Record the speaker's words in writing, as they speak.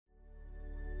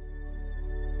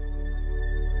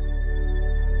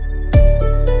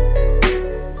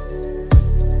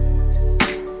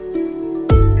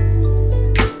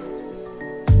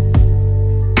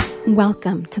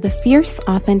Welcome to the Fierce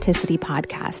Authenticity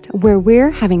Podcast, where we're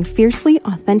having fiercely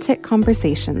authentic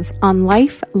conversations on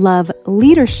life, love,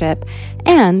 leadership,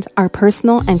 and our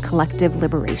personal and collective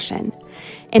liberation.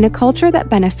 In a culture that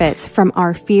benefits from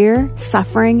our fear,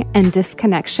 suffering, and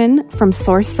disconnection from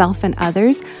source self and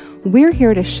others, we're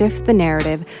here to shift the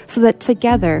narrative so that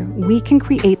together we can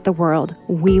create the world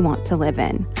we want to live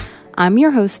in. I'm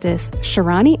your hostess,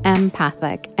 Sharani M.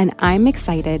 Pathak, and I'm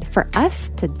excited for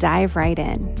us to dive right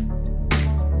in.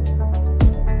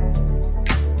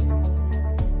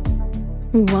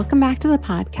 Welcome back to the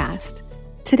podcast.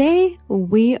 Today,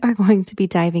 we are going to be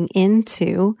diving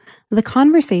into the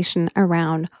conversation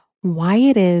around why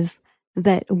it is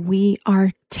that we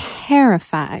are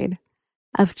terrified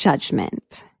of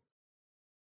judgment.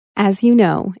 As you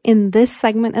know, in this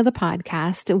segment of the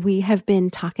podcast, we have been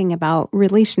talking about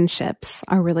relationships,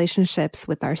 our relationships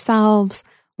with ourselves,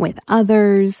 with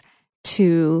others,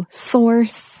 to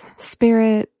source,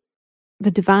 spirit,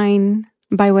 the divine,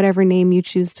 by whatever name you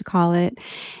choose to call it.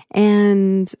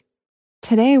 And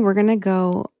today we're going to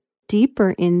go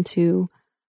deeper into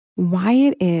why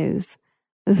it is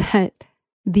that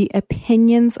the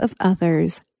opinions of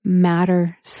others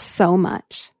matter so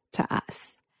much to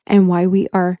us and why we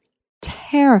are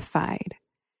terrified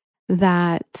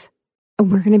that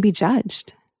we're going to be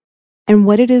judged and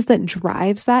what it is that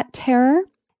drives that terror,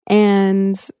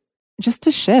 and just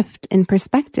a shift in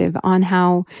perspective on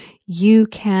how you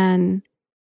can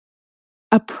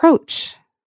approach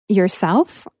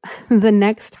yourself the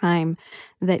next time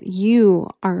that you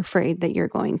are afraid that you're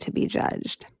going to be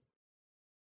judged.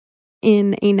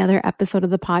 In another episode of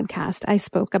the podcast, I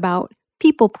spoke about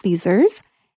people pleasers.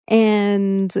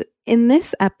 And in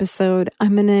this episode,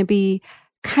 I'm going to be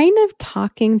kind of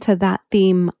talking to that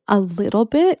theme a little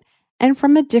bit and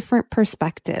from a different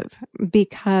perspective,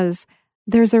 because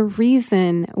there's a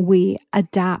reason we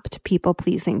adapt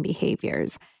people-pleasing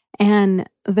behaviors. And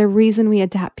the reason we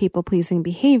adapt people-pleasing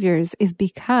behaviors is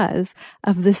because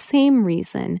of the same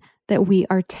reason that we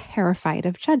are terrified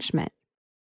of judgment.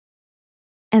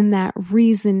 And that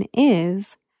reason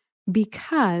is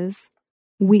because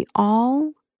we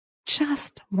all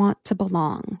just want to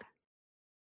belong.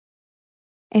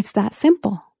 It's that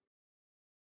simple.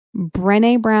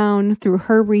 Brené Brown, through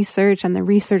her research and the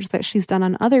research that she's done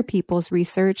on other people's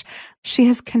research, she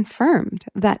has confirmed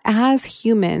that as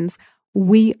humans,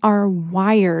 we are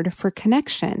wired for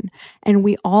connection and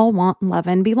we all want love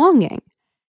and belonging.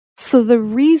 So the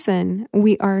reason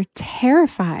we are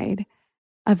terrified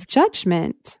of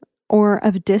judgment or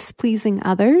of displeasing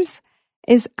others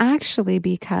is actually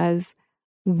because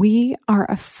we are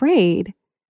afraid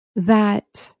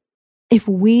that if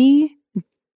we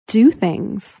do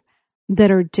things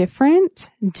that are different,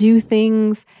 do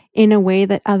things in a way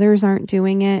that others aren't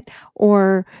doing it,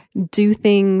 or do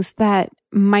things that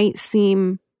might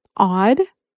seem odd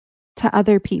to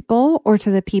other people or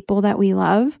to the people that we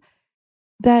love,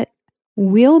 that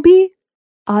we'll be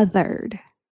othered.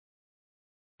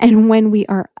 And when we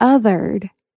are othered,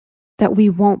 that we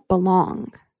won't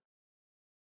belong.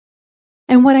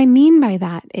 And what I mean by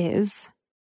that is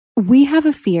we have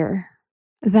a fear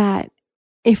that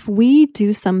if we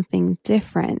do something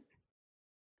different,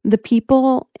 the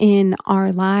people in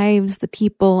our lives, the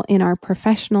people in our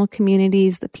professional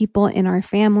communities, the people in our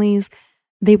families,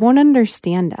 they won't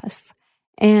understand us.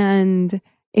 And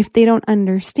if they don't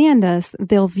understand us,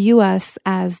 they'll view us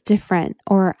as different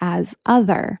or as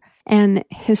other. And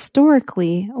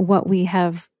historically, what we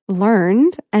have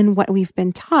learned and what we've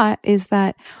been taught is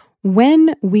that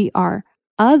when we are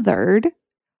othered,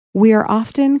 we are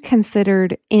often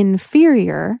considered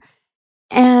inferior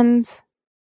and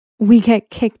we get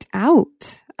kicked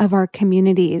out of our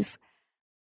communities,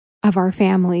 of our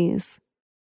families,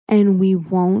 and we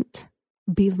won't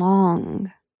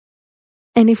belong.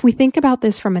 And if we think about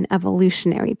this from an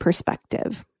evolutionary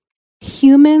perspective,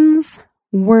 humans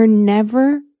were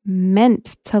never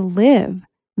meant to live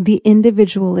the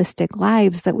individualistic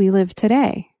lives that we live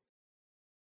today.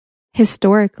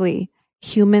 Historically,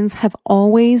 humans have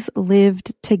always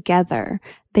lived together.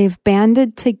 They've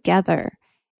banded together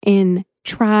in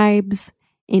tribes,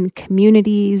 in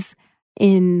communities,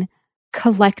 in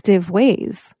collective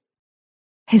ways.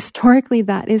 Historically,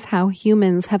 that is how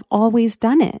humans have always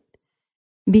done it,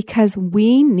 because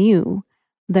we knew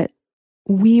that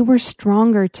we were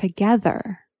stronger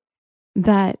together,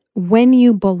 that when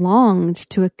you belonged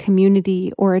to a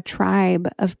community or a tribe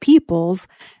of peoples,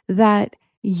 that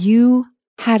you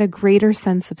had a greater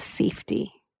sense of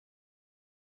safety.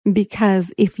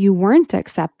 Because if you weren't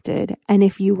accepted and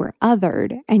if you were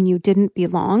othered and you didn't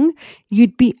belong,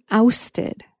 you'd be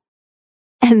ousted.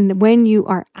 And when you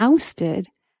are ousted,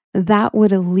 that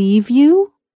would leave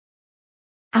you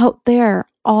out there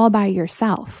all by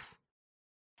yourself.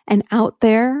 And out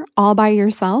there all by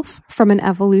yourself, from an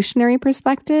evolutionary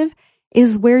perspective,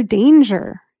 is where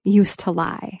danger used to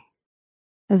lie.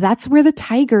 That's where the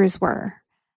tigers were.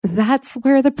 That's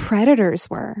where the predators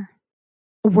were.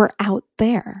 We're out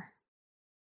there.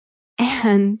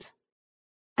 And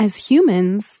as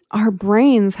humans, our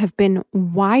brains have been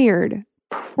wired,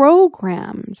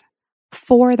 programmed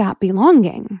for that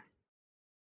belonging,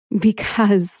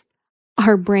 because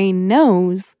our brain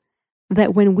knows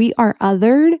that when we are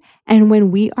othered and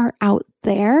when we are out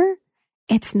there,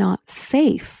 it's not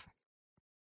safe.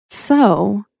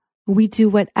 So we do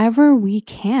whatever we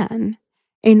can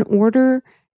in order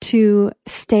to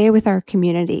stay with our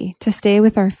community, to stay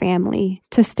with our family,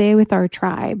 to stay with our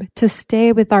tribe, to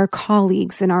stay with our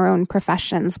colleagues in our own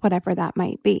professions, whatever that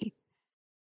might be.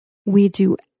 We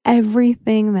do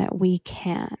everything that we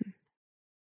can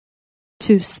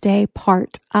to stay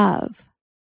part of,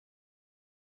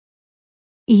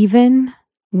 even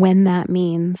when that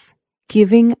means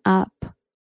giving up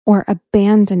or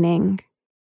abandoning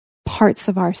parts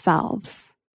of ourselves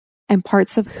and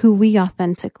parts of who we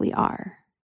authentically are.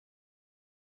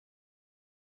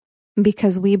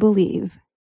 Because we believe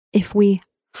if we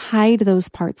hide those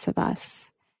parts of us,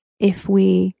 if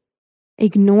we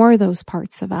ignore those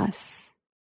parts of us,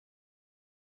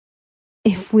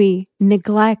 if we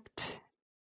neglect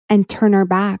and turn our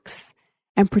backs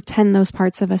and pretend those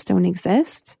parts of us don't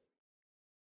exist,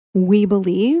 we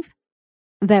believe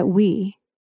that we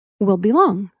will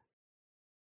belong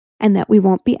and that we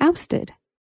won't be ousted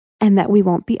and that we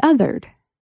won't be othered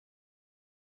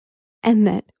and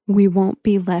that we won't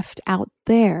be left out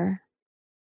there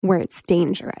where it's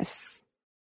dangerous.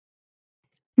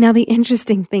 Now, the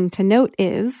interesting thing to note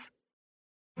is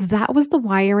that was the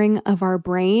wiring of our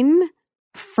brain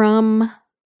from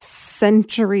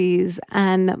centuries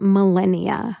and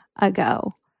millennia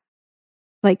ago.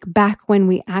 Like back when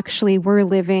we actually were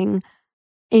living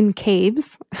in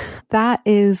caves. That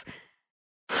is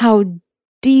how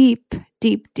deep,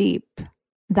 deep, deep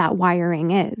that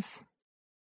wiring is.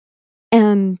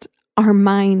 And our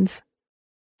minds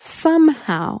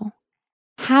somehow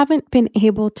haven't been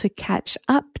able to catch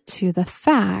up to the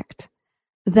fact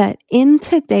that in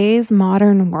today's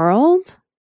modern world,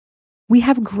 we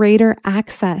have greater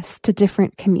access to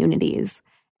different communities,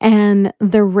 and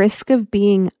the risk of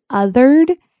being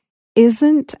othered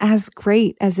isn't as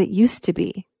great as it used to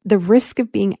be. The risk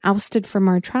of being ousted from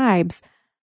our tribes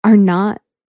are not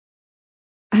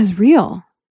as real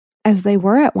as they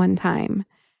were at one time.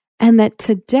 And that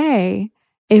today,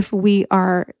 if we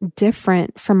are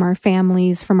different from our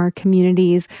families, from our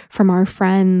communities, from our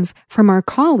friends, from our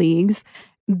colleagues,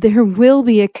 there will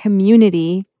be a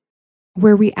community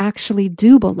where we actually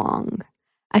do belong,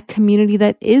 a community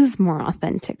that is more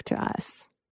authentic to us.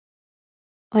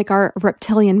 Like our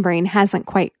reptilian brain hasn't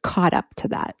quite caught up to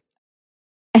that.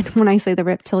 And when I say the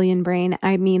reptilian brain,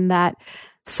 I mean that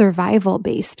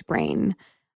survival-based brain,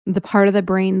 the part of the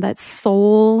brain that's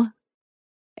sole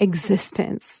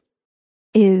existence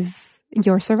is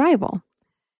your survival.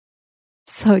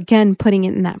 So again, putting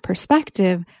it in that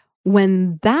perspective,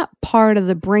 when that part of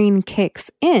the brain kicks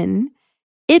in,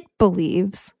 it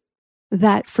believes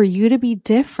that for you to be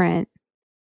different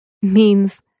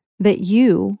means that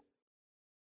you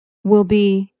will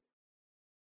be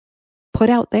put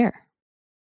out there,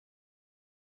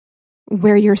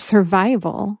 where your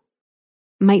survival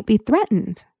might be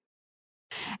threatened.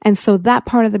 And so that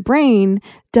part of the brain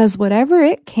does whatever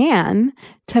it can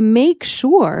to make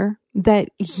sure that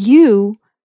you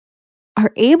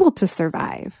are able to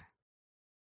survive,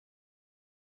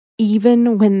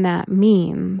 even when that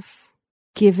means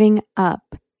giving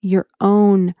up your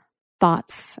own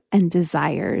thoughts and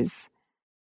desires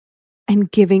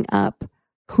and giving up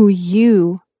who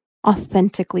you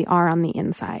authentically are on the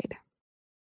inside.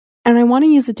 And I want to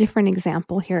use a different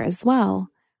example here as well,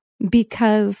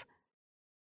 because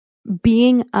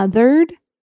being othered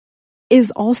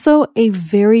is also a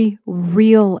very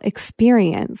real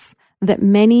experience that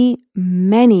many,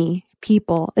 many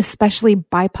people, especially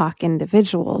BIPOC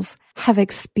individuals, have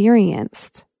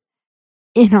experienced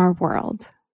in our world,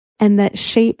 and that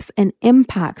shapes and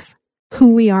impacts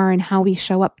who we are and how we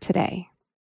show up today.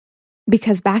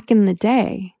 Because back in the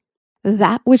day,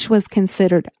 that which was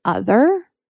considered other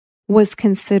was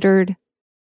considered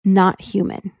not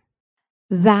human.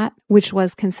 That which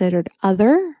was considered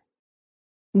other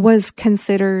was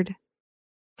considered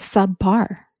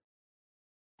subpar.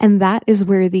 And that is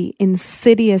where the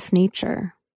insidious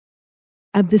nature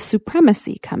of the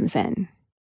supremacy comes in,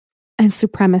 and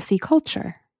supremacy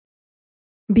culture.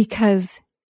 Because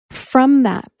From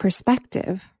that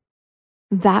perspective,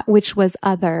 that which was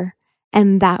other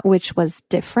and that which was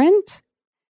different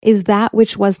is that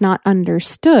which was not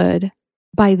understood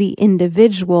by the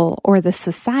individual or the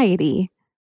society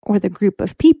or the group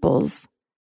of peoples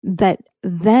that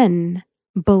then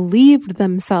believed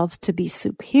themselves to be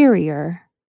superior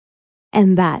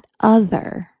and that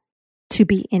other to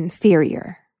be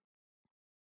inferior.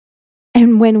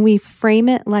 And when we frame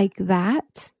it like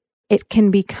that, it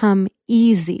can become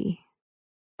easy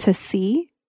to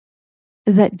see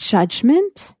that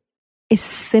judgment is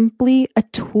simply a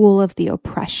tool of the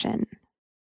oppression.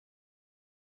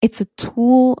 It's a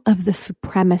tool of the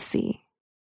supremacy,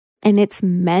 and it's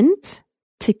meant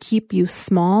to keep you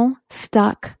small,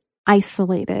 stuck,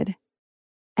 isolated,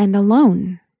 and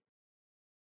alone.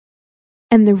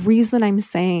 And the reason I'm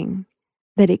saying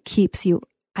that it keeps you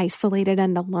isolated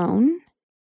and alone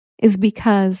is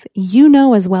because you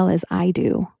know as well as I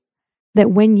do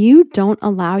that when you don't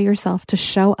allow yourself to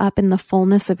show up in the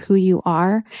fullness of who you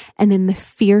are and in the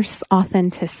fierce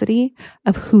authenticity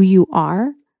of who you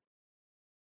are,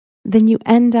 then you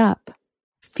end up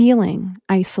feeling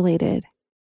isolated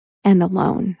and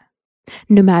alone,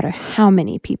 no matter how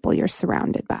many people you're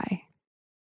surrounded by.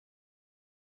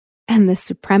 And the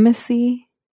supremacy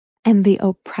and the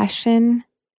oppression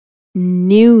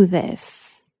knew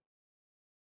this,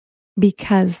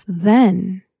 because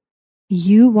then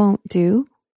you won't do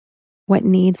what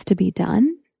needs to be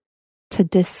done to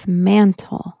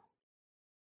dismantle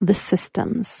the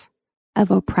systems of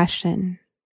oppression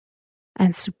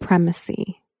and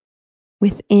supremacy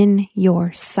within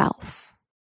yourself.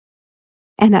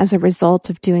 And as a result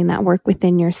of doing that work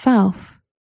within yourself,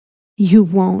 you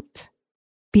won't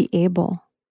be able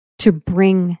to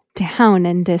bring down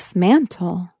and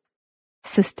dismantle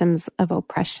systems of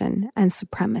oppression and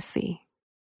supremacy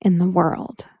in the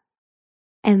world.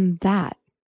 And that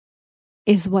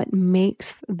is what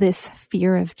makes this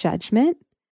fear of judgment,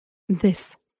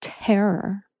 this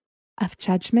terror of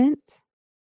judgment,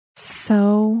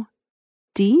 so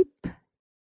deep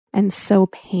and so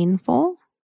painful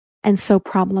and so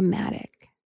problematic.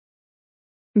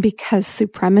 Because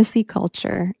supremacy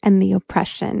culture and the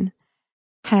oppression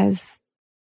has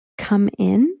come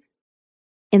in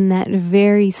that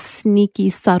very sneaky,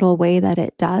 subtle way that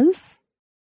it does,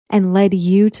 and led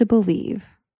you to believe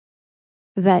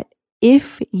that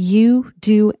if you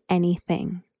do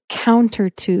anything counter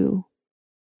to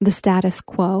the status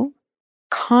quo,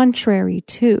 contrary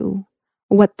to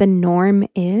what the norm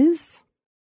is,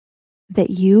 that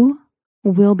you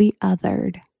will be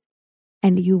othered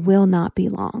and you will not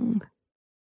belong.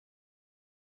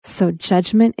 So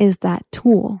judgment is that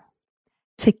tool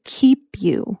to keep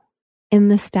you in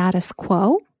the status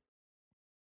quo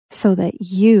so that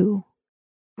you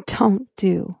don't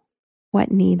do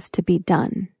what needs to be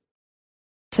done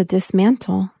to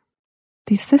dismantle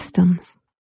these systems.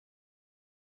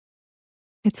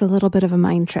 It's a little bit of a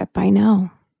mind trip, I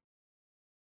know.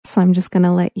 So I'm just going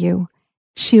to let you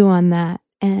chew on that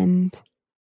and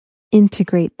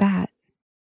integrate that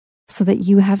so that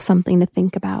you have something to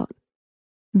think about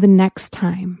the next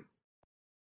time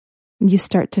you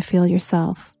start to feel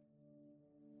yourself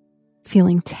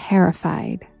feeling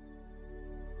terrified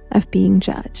of being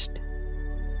judged.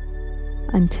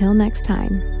 Until next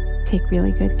time, take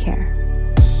really good care.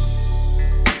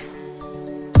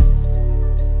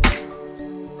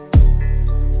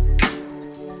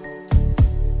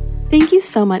 Thank you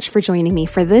so much for joining me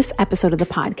for this episode of the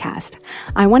podcast.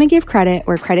 I want to give credit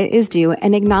where credit is due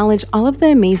and acknowledge all of the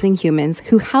amazing humans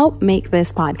who help make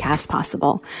this podcast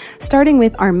possible, starting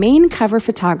with our main cover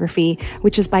photography,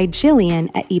 which is by Jillian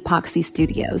at Epoxy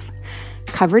Studios.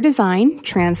 Cover design,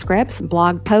 transcripts,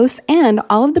 blog posts, and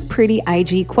all of the pretty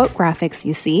IG quote graphics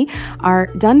you see are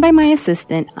done by my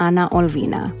assistant, Ana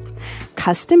Olvina.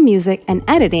 Custom music and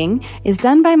editing is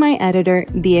done by my editor,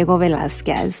 Diego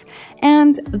Velasquez.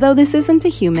 And though this isn't a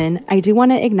human, I do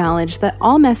want to acknowledge that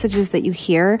all messages that you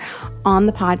hear on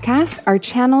the podcast are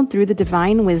channeled through the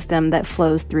divine wisdom that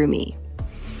flows through me.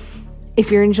 If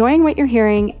you're enjoying what you're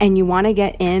hearing and you want to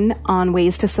get in on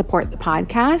ways to support the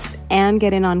podcast and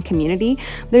get in on community,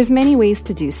 there's many ways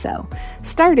to do so,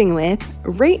 starting with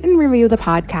rate and review the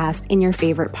podcast in your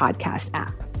favorite podcast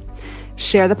app.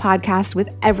 Share the podcast with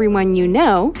everyone you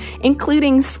know,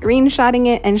 including screenshotting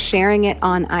it and sharing it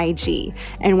on IG.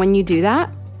 And when you do that,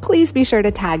 please be sure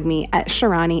to tag me at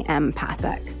Sharani M.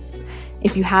 Pathak.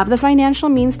 If you have the financial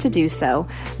means to do so,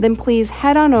 then please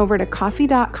head on over to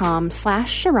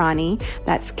ko-fi.com/Shirani,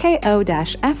 that's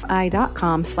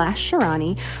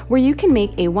ko-fi.com/Shirani, where you can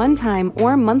make a one-time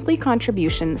or monthly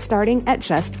contribution starting at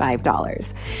just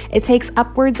 $5. It takes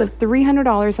upwards of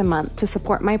 $300 a month to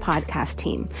support my podcast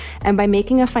team, and by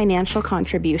making a financial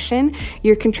contribution,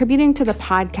 you're contributing to the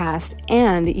podcast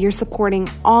and you're supporting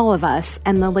all of us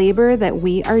and the labor that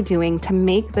we are doing to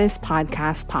make this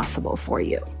podcast possible for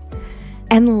you.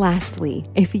 And lastly,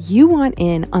 if you want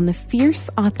in on the Fierce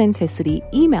Authenticity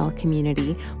email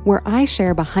community where I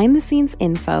share behind the scenes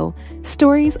info,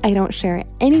 stories I don't share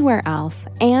anywhere else,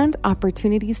 and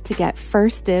opportunities to get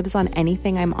first dibs on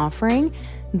anything I'm offering,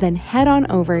 then head on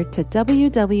over to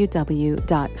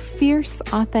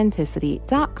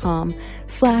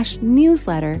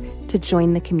www.fierceauthenticity.com/newsletter to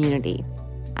join the community.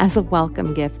 As a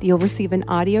welcome gift, you'll receive an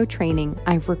audio training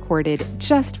I've recorded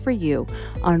just for you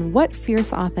on what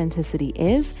fierce authenticity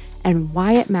is and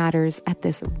why it matters at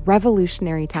this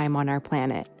revolutionary time on our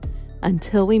planet.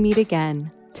 Until we meet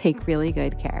again, take really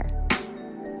good care.